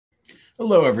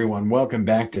Hello, everyone. Welcome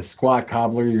back to Squat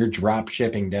Cobbler, your drop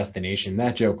shipping destination.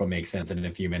 That joke will make sense in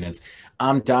a few minutes.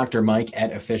 I'm Dr. Mike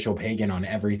at Official Pagan on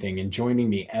everything, and joining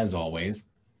me, as always,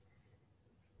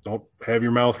 Don't have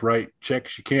your mouth right.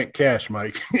 Checks you can't cash,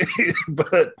 Mike.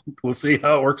 But we'll see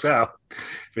how it works out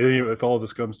if all of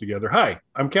this comes together. Hi,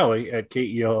 I'm Kelly at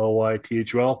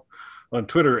KELLYTHL on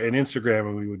Twitter and Instagram,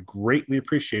 and we would greatly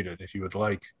appreciate it if you would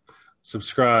like,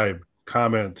 subscribe,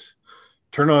 comment,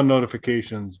 turn on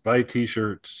notifications, buy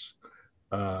T-shirts,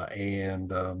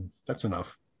 and that's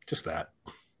enough. Just that.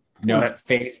 no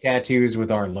face tattoos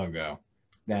with our logo.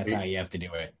 That's how you have to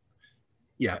do it.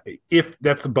 Yeah, if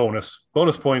that's a bonus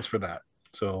points for that.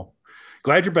 So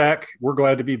glad you're back. We're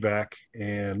glad to be back,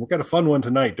 and we've got a fun one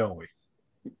tonight, don't we?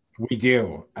 We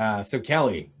do. So,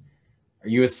 Kelly, are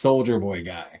you a Soldier Boy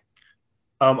guy?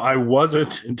 I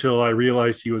wasn't until I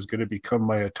realized he was going to become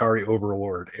my Atari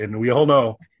overlord, and we all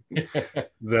know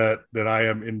that I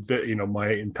am in. My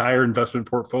entire investment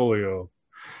portfolio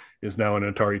is now in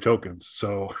Atari tokens.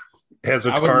 So as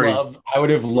Atari, I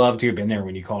would have loved to have been there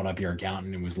when you called up your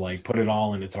accountant and was like, put it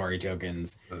all in Atari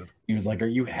tokens. He was like, are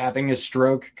you having a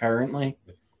stroke currently?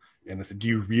 and I said, do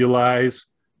you realize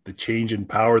the change in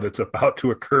power that's about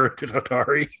to occur at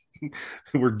Atari?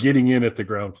 We're getting in at the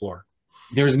ground floor.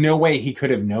 There's no way he could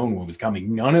have known what was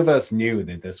coming. None of us knew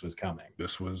that this was coming.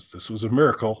 This was a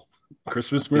miracle,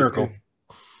 Christmas This miracle.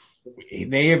 is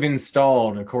they have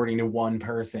installed, according to one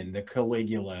person, the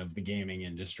Caligula of the gaming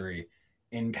industry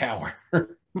in power.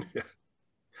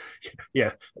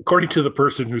 Yeah, according to the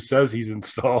person who says he's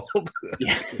installed.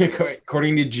 Yeah,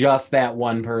 according to just that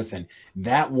one person.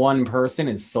 That one person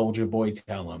is Soulja Boy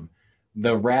Tellum,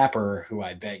 the rapper who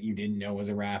I bet you didn't know was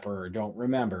a rapper or don't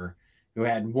remember, who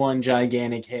had one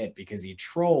gigantic hit because he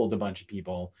trolled a bunch of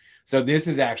people. So this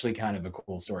is actually kind of a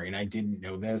cool story, and I didn't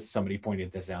know this. Somebody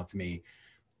pointed this out to me.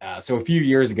 So a few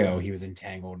years ago, he was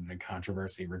entangled in a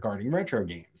controversy regarding retro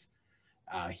games.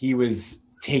 He was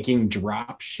taking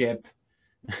drop ship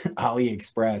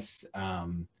AliExpress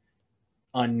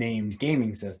unnamed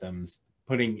gaming systems,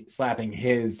 slapping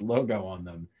his logo on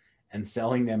them and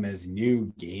selling them as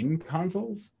new game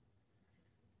consoles.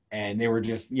 And they were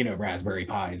just, Raspberry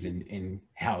Pis in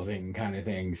housing kind of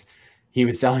things. He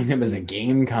was selling them as a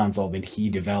game console that he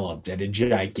developed at a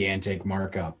gigantic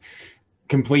markup,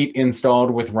 complete installed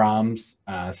with ROMs,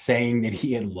 saying that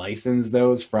he had licensed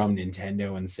those from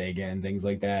Nintendo and Sega and things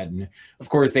like that. And of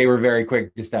course, they were very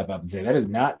quick to step up and say, that is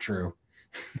not true.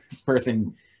 This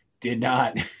person did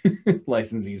not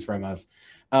license these from us.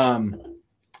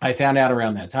 I found out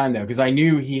around that time, though, because I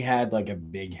knew he had like a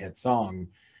big hit song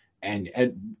and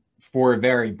for a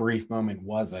very brief moment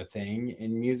was a thing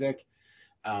in music.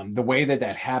 The way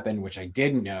that happened, which I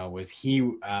didn't know, was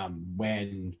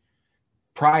when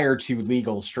prior to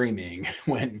legal streaming,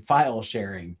 when file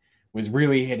sharing was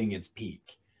really hitting its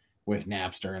peak with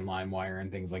Napster and LimeWire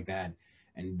and things like that,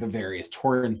 and the various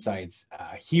torrent sites,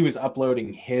 he was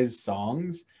uploading his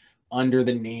songs under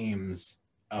the names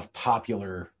of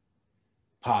popular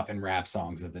pop and rap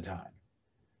songs at the time.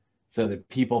 So that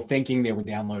people thinking they were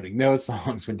downloading those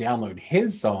songs would download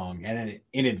his song and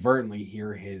inadvertently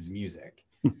hear his music,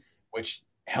 which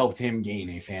helped him gain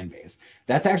a fan base.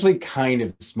 That's actually kind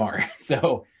of smart.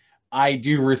 So I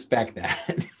do respect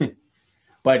that.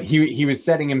 But he was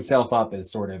setting himself up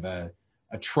as sort of a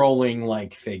trolling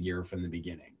like figure from the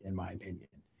beginning, in my opinion,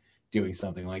 doing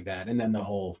something like that. And then the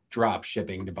whole drop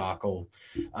shipping debacle,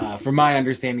 from my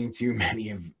understanding, too many,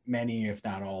 if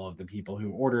not all of the people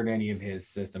who ordered any of his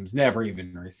systems never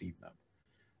even received them,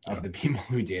 of the people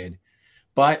who did.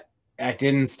 But that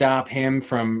didn't stop him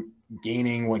from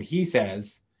gaining what he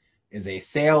says is a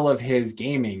sale of his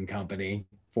gaming company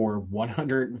for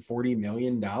 $140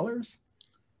 million,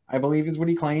 I believe is what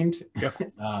he claimed. Yeah.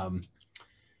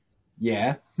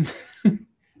 Yeah.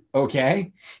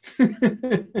 Okay.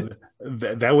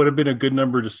 That would have been a good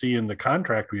number to see in the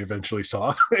contract we eventually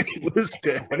saw. It was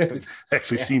to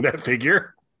actually seen that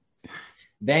figure.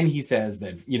 Then he says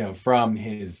that, from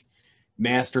his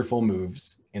masterful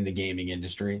moves in the gaming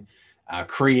industry,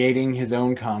 creating his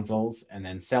own consoles and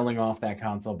then selling off that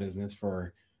console business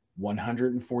for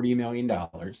 $140 million.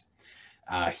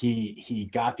 He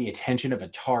got the attention of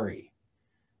Atari,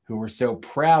 who were so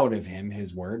proud of him,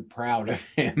 his word, proud of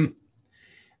him,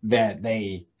 that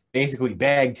they basically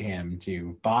begged him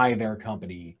to buy their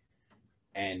company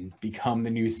and become the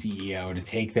new CEO to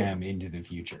take them into the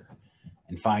future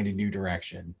and find a new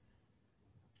direction,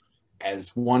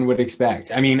 as one would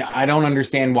expect. I mean, I don't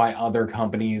understand why other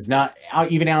companies, not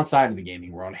even outside of the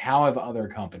gaming world, how have other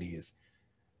companies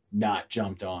not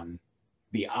jumped on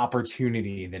the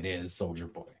opportunity that is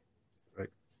Soulja Boy? Right.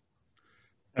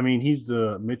 I mean, he's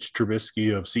the Mitch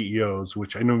Trubisky of CEOs,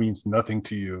 which I know means nothing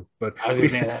to you, but I was gonna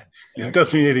say that. it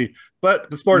doesn't mean anything. But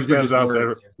the sports These are fans just out there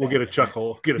words you're will get a saying, right?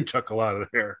 chuckle, get a chuckle out of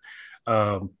there.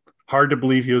 Hard to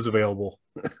believe he was available,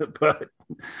 but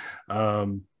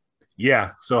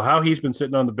yeah. So how he's been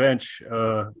sitting on the bench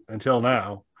until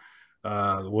now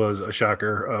was a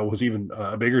shocker. Was even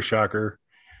a bigger shocker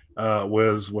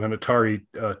was when Atari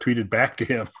tweeted back to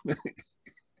him,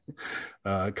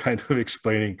 kind of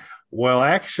explaining, well,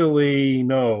 actually,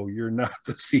 no, you're not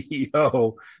the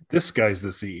CEO. This guy's the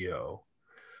CEO,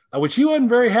 which he wasn't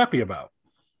very happy about.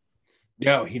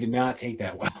 No, he did not take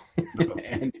that well,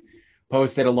 and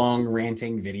posted a long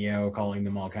ranting video calling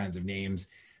them all kinds of names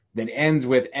that ends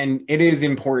with, and it is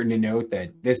important to note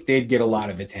that this did get a lot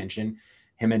of attention,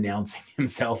 him announcing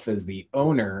himself as the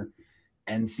owner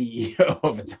and CEO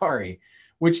of Atari,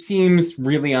 which seems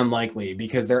really unlikely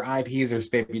because their IPs are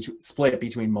split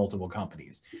between multiple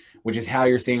companies, which is how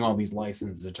you're seeing all these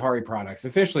licensed Atari products,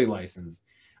 officially licensed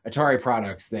Atari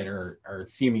products that are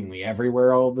seemingly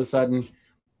everywhere all of a sudden.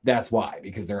 That's why,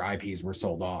 because their IPs were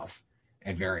sold off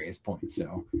at various points.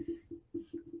 So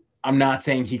I'm not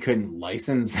saying he couldn't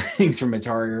license things from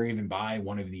Atari or even buy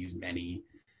one of these many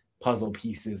puzzle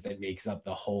pieces that makes up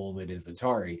the whole that is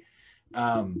Atari.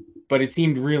 But it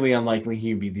seemed really unlikely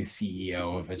he would be the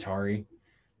CEO of Atari.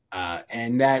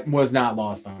 And that was not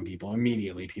lost on people.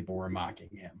 Immediately, people were mocking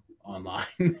him online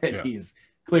that he's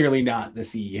clearly not the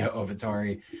CEO of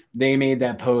Atari. They made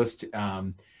that post,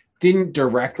 didn't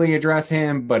directly address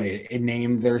him, but it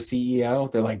named their CEO.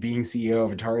 They're like, being CEO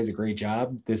of Atari is a great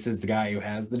job. This is the guy who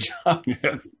has the job.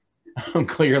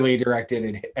 Clearly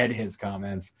directed at his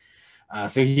comments.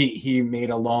 So he made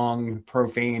a long,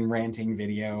 profane, ranting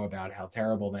video about how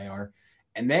terrible they are,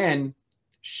 and then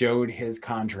showed his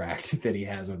contract that he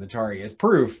has with Atari as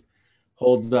proof.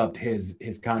 Holds up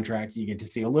his contract. You get to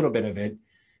see a little bit of it.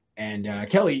 And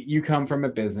Kelly, you come from a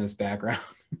business background.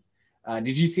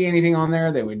 Did you see anything on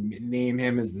there that would name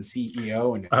him as the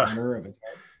CEO and owner of Atari?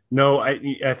 No,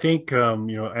 I think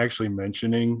actually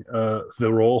mentioning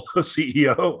the role of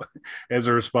CEO as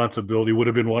a responsibility would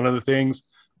have been one of the things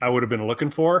I would have been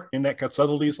looking for in that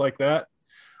subtleties like that.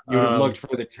 You would have looked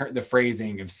for the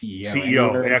phrasing of CEO.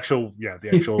 CEO, the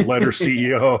actual letter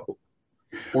CEO.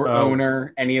 Or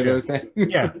owner, any of those things.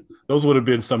 Yeah, those would have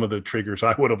been some of the triggers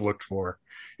I would have looked for.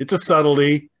 It's a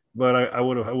subtlety, but I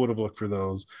would have looked for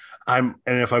those. And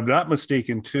if I'm not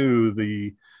mistaken, too,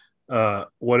 the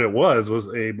what it was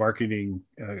a marketing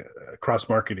cross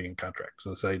marketing contract.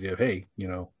 So this idea of, hey,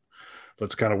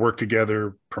 let's kind of work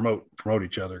together, promote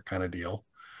each other, kind of deal.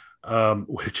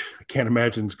 Which I can't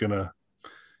imagine is gonna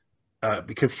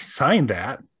because he signed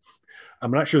that. I'm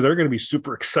not sure they're going to be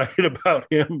super excited about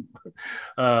him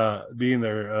being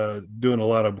there, doing a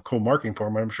lot of co-marketing for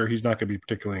him. I'm sure he's not going to be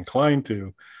particularly inclined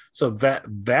to. So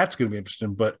that's going to be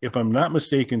interesting. But if I'm not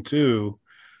mistaken, too,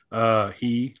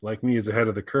 he, like me, is ahead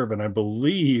of the curve, and I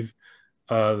believe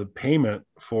the payment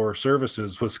for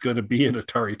services was going to be in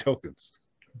Atari tokens.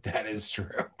 That is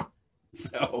true.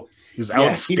 So it was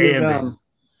outstanding.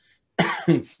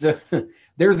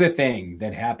 There's a thing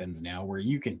that happens now where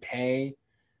you can pay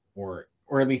or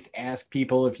at least ask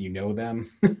people if you know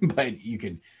them, but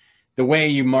the way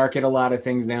you market a lot of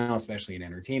things now, especially in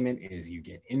entertainment, is you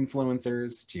get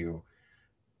influencers to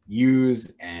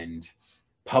use and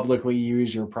publicly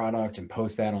use your product and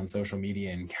post that on social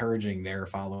media, encouraging their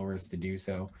followers to do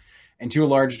so. And to a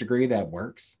large degree, that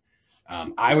works.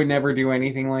 I would never do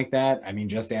anything like that. I mean,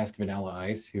 just ask Vanilla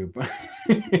Ice, who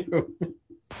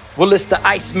well, it's the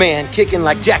Iceman kicking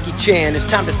like Jackie Chan. It's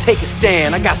time to take a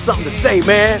stand. I got something to say,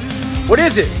 man. What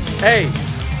is it? Hey,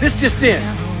 this just in.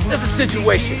 There's a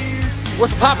situation.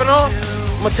 What's popping off?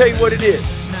 I'm gonna tell you what it is.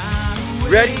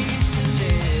 Ready?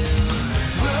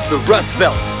 The Rust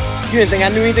Belt. You didn't think I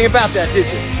knew anything about that, did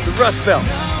you? The Rust Belt.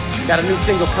 Got a new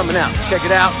single coming out. Check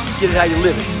it out. Get it how you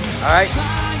live it. All right?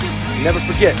 Never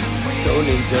forget. Go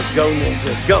Ninja, go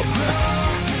Ninja, go.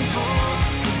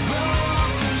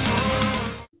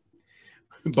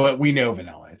 But we know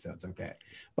Vanilla, so it's okay.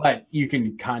 But you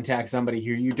can contact somebody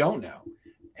who you don't know.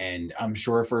 And I'm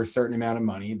sure for a certain amount of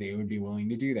money, they would be willing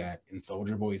to do that. In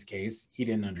Soulja Boy's case, he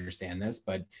didn't understand this,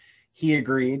 but he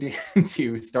agreed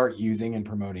to start using and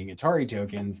promoting Atari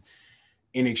tokens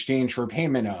in exchange for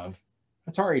payment of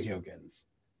Atari tokens.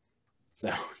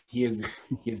 So he is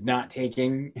not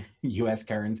taking US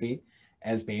currency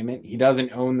as payment. He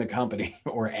doesn't own the company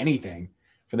or anything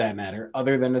for that matter,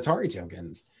 other than Atari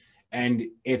tokens. And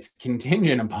it's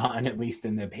contingent upon, at least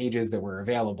in the pages that were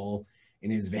available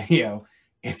in his video,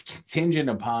 it's contingent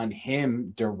upon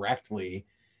him directly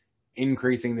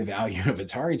increasing the value of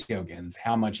Atari tokens,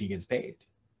 how much he gets paid.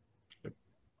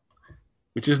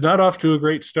 which is not off to a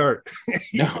great start.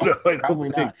 No, probably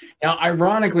not. Now,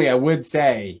 ironically, I would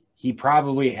say he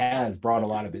probably has brought a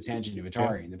lot of attention to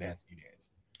Atari in the past few days.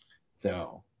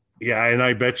 So, yeah, and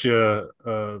I bet you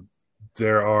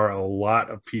there are a lot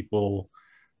of people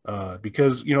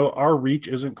because our reach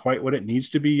isn't quite what it needs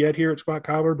to be yet here at Squat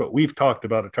Cobbler, but we've talked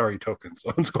about Atari tokens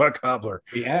on Squat Cobbler.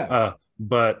 Yeah,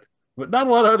 but not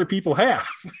a lot of other people have,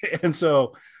 and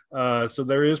so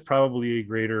there is probably a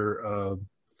greater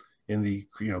in the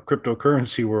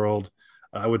cryptocurrency world.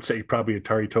 I would say probably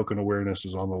Atari token awareness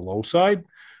is on the low side.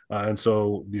 And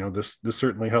so, this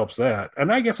certainly helps that. And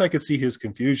I guess I could see his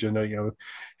confusion. If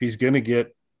he's going to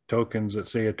get tokens that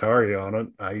say Atari on it,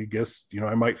 I guess,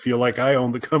 I might feel like I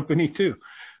own the company too.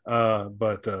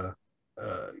 But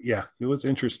yeah, it was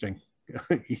interesting.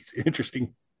 He's an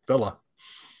interesting fella.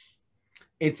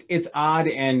 It's odd.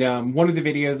 And one of the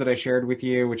videos that I shared with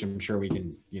you, which I'm sure we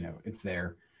can, it's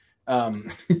there,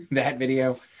 that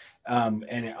video.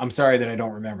 And I'm sorry that I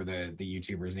don't remember the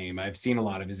YouTuber's name. I've seen a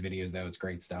lot of his videos though. It's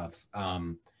great stuff.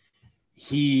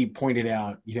 He pointed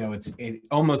out, it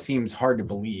almost seems hard to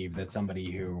believe that somebody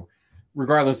who,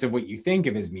 regardless of what you think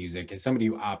of his music, is somebody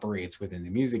who operates within the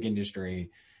music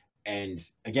industry. And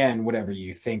again, whatever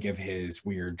you think of his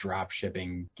weird drop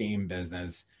shipping game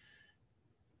business,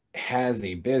 has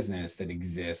a business that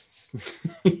exists.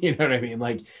 You know what I mean?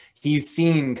 Like, he's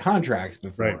seen contracts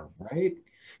before, right?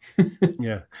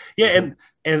 Yeah.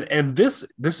 And this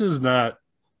is not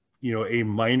a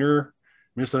minor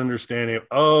misunderstanding of,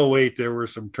 oh wait, there were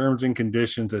some terms and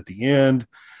conditions at the end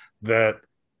that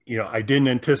I didn't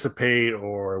anticipate,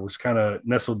 or was kind of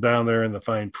nestled down there in the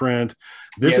fine print.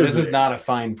 This is not a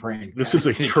fine print. This is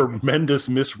a tremendous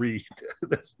misread.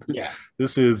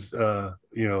 This is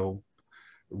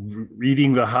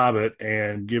reading The Hobbit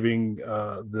and giving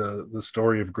the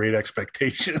story of Great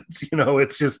Expectations.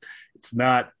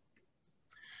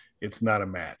 It's not a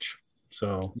match.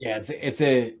 So yeah, it's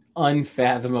a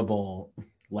unfathomable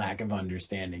lack of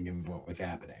understanding of what was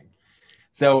happening.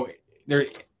 So there,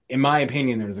 in my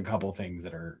opinion, there's a couple things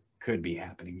that could be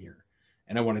happening here,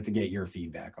 and I wanted to get your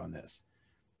feedback on this.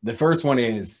 The first one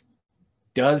is,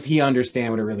 does he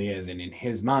understand what it really is? And in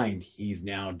his mind, he's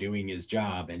now doing his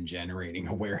job and generating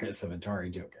awareness of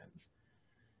Atari tokens.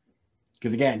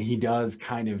 Because again, he does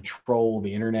kind of troll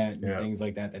the internet and things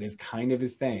like that. That is kind of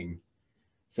his thing.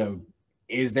 So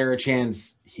is there a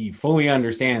chance he fully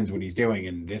understands what he's doing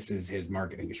and this is his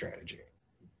marketing strategy?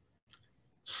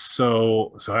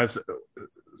 So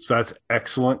that's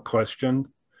excellent question.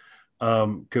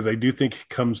 Because I do think it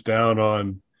comes down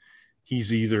on,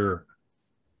 he's either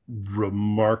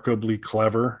remarkably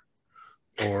clever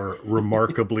or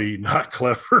remarkably not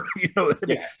clever.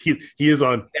 Yes. He is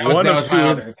on one of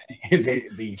two. Is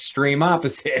it the extreme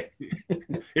opposite?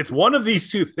 It's one of these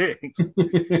two things.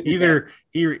 Either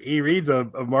he reads a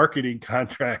marketing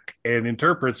contract and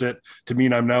interprets it to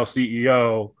mean I'm now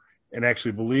CEO and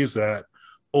actually believes that,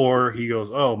 or he goes,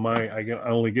 oh my, I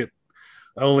only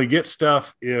get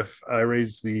stuff if I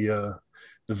raise the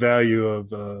value of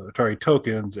Atari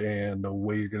tokens, and the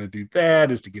way you're going to do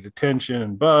that is to get attention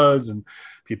and buzz and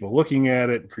people looking at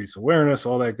it, increase awareness,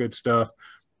 all that good stuff.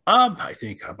 I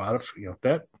think about it,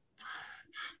 that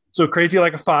so crazy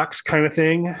like a fox kind of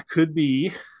thing could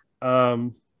be.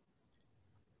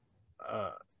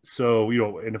 So,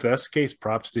 and if that's the case,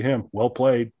 props to him. Well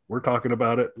played. We're talking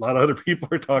about it. A lot of other people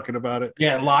are talking about it.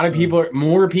 Yeah, a lot of people,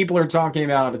 more people are talking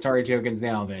about Atari tokens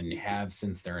now than have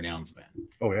since their announcement.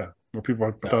 Oh yeah, more people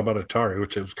are talking about Atari,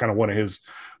 which was kind of one of his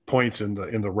points in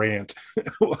the rant.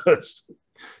 Was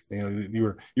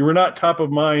you were not top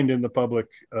of mind in the public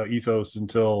ethos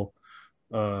until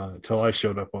I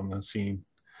showed up on the scene,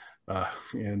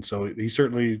 and so he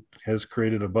certainly has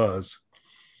created a buzz.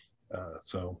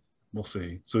 So we'll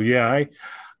see. So yeah,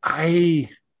 I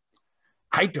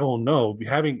don't know.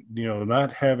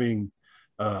 Not having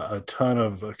a ton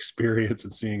of experience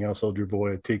and seeing how Soulja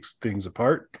Boy takes things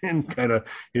apart and kind of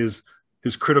his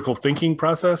critical thinking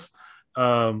process.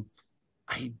 I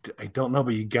don't know,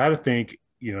 but you got to think,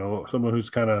 someone who's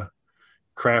kind of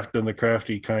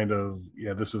crafty kind of,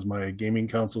 this is my gaming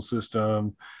console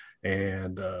system,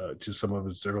 and just some of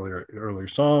his earlier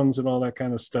songs and all that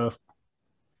kind of stuff.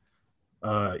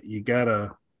 You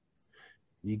gotta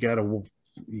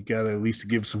at least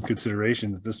give some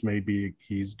consideration that this may be,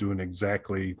 he's doing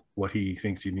exactly what he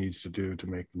thinks he needs to do to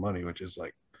make the money, which is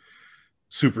like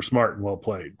super smart and well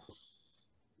played.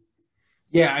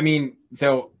 Yeah, I mean,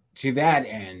 so to that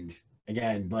end,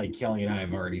 again, like Kelly and I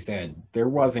have already said, there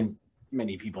wasn't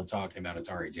many people talking about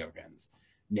Atari tokens.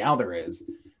 Now there is.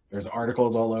 There's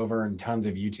articles all over and tons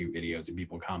of YouTube videos of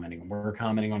people commenting. We're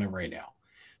commenting on it right now.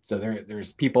 So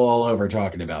there's people all over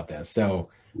talking about this. So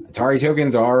Atari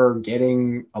tokens are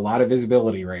getting a lot of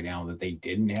visibility right now that they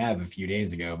didn't have a few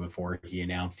days ago before he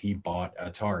announced he bought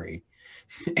Atari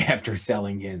after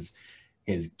selling his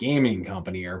gaming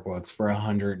company, air quotes, for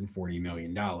 $140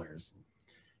 million.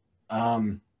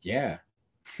 Yeah.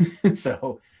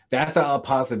 So that's a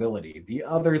possibility. The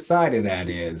other side of that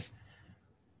is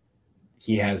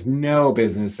he has no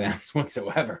business sense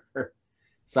whatsoever.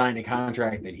 Signed a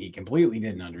contract that he completely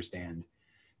didn't understand.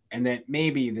 And that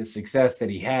maybe the success that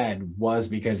he had was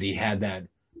because he had that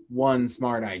one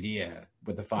smart idea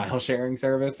with the file sharing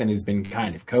service and has been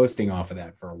kind of coasting off of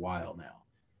that for a while now.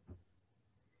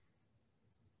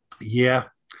 Yeah.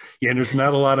 And there's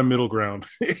not a lot of middle ground.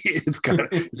 It's kind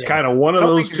of one of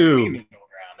those two.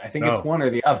 I think it's one or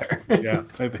the other. Yeah,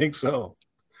 I think so.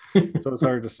 So it's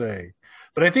hard to say.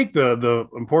 But I think the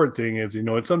important thing is,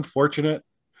 it's unfortunate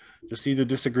to see the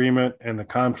disagreement and the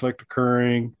conflict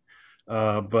occurring.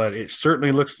 But it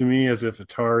certainly looks to me as if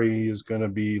Atari is going to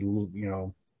be,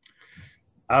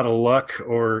 out of luck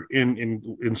or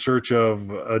in search of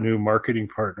a new marketing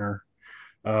partner.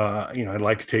 I'd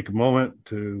like to take a moment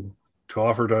to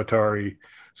offer to Atari.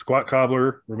 Squat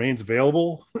Cobbler remains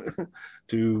available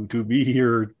to be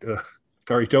your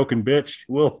Atari token bitch.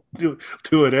 We'll do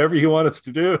whatever you want us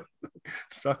to do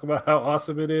to talk about how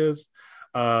awesome it is.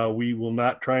 We will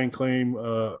not try and claim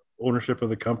ownership of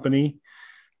the company.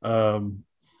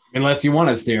 Unless you want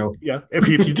us to. Yeah, if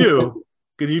you do,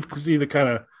 because you can see the kind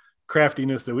of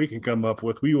craftiness that we can come up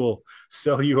with, we will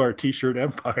sell you our t-shirt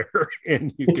empire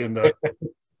and you can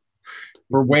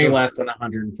for way less than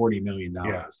 $140 million.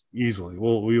 Yeah, easily.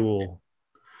 We will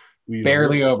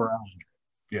barely over 100.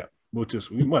 Yeah,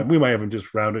 we might even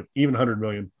just round it even 100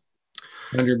 million.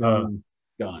 100 million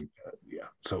done. Yeah,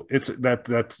 so it's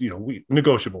that's we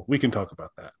negotiable. We can talk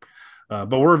about that,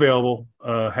 but we're available.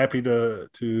 Happy to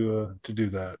do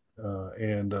that,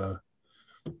 and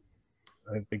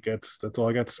I think that's all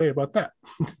I got to say about that.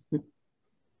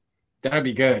 That'd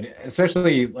be good,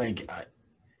 especially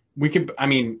we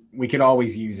could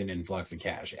always use an influx of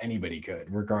cash. Anybody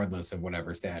could, regardless of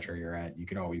whatever stature you're at. You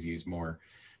could always use more.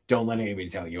 Don't let anybody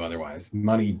tell you otherwise.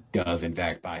 Money does, in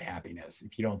fact, buy happiness.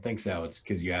 If you don't think so, it's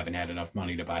because you haven't had enough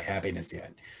money to buy happiness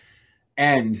yet.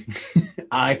 And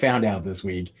I found out this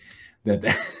week that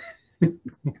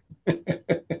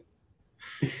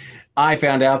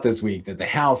the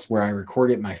house where I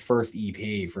recorded my first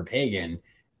EP for Pagan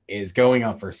is going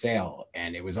up for sale,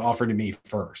 and it was offered to me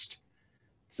first.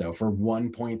 So for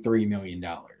 $1.3 million.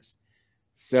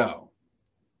 So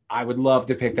I would love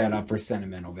to pick that up for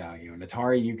sentimental value. And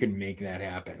Atari, you can make that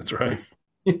happen. That's right.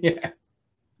 Yeah.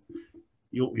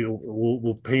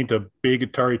 We'll paint a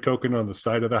big Atari token on the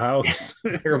side of the house.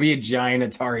 There'll be a giant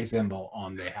Atari symbol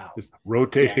on the house. Just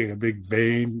rotating a big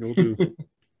vein.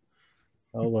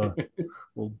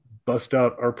 We'll bust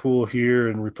out our pool here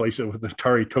and replace it with an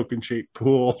Atari token shaped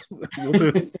pool. We'll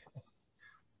do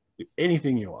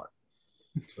anything you want.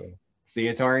 So see,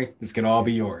 Atari, this can all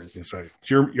be yours. That's right. It's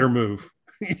your move.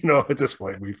 At this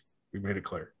point, we've made it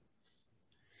clear.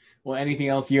 Well, anything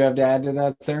else you have to add to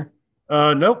that, sir?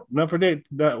 Nope, not for Dave.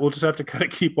 We'll just have to kind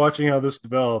of keep watching how this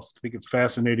develops. I think it's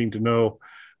fascinating to know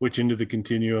which end of the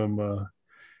continuum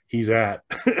he's at.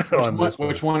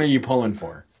 Which one are you pulling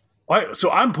for? So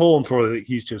I'm pulling for that.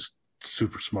 He's just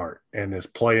super smart and is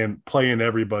playing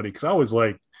everybody, because I always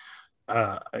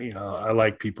I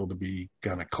like people to be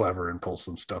kind of clever and pull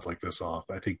some stuff like this off.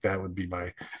 I think that would be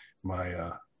my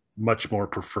much more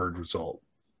preferred result.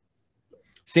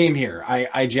 Same here.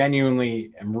 I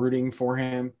genuinely am rooting for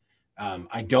him.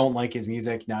 I don't like his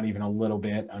music, not even a little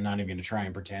bit. I'm not even going to try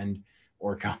and pretend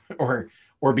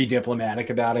or be diplomatic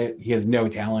about it. He has no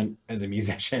talent as a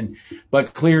musician,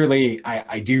 but clearly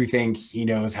I do think he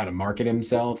knows how to market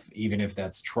himself, even if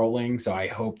that's trolling. So I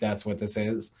hope that's what this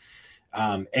is.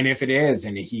 And if it is,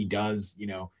 and he does,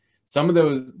 some of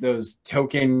those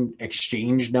token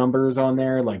exchange numbers on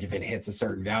there, like if it hits a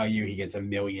certain value, he gets 1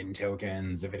 million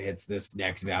tokens. If it hits this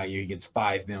next value, he gets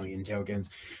 5 million tokens.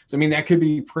 So, that could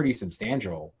be pretty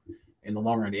substantial in the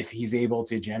long run. If he's able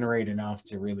to generate enough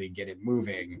to really get it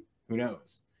moving, who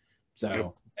knows?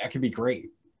 So That could be great.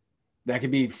 That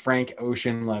could be Frank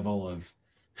Ocean level of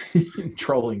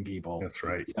trolling people. That's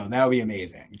right. So that would be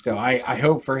amazing. So I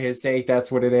hope for his sake,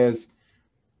 that's what it is.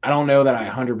 I don't know that I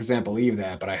 100% believe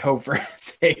that, but I hope for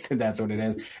his sake that that's what it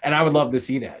is. And I would love to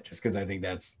see that, just because I think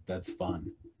that's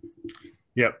fun.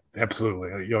 Yep,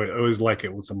 absolutely. I always like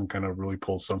it when someone kind of really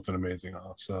pulls something amazing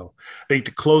off. So I think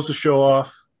to close the show off,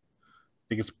 I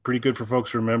think it's pretty good for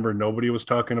folks to remember nobody was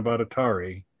talking about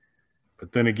Atari,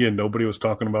 but then again, nobody was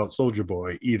talking about Soulja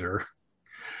Boy either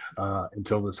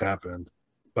until this happened.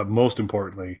 But most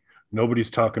importantly, nobody's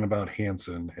talking about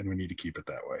Hanson, and we need to keep it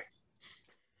that way.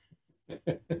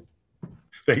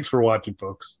 Thanks for watching,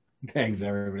 folks. Thanks,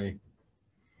 everybody.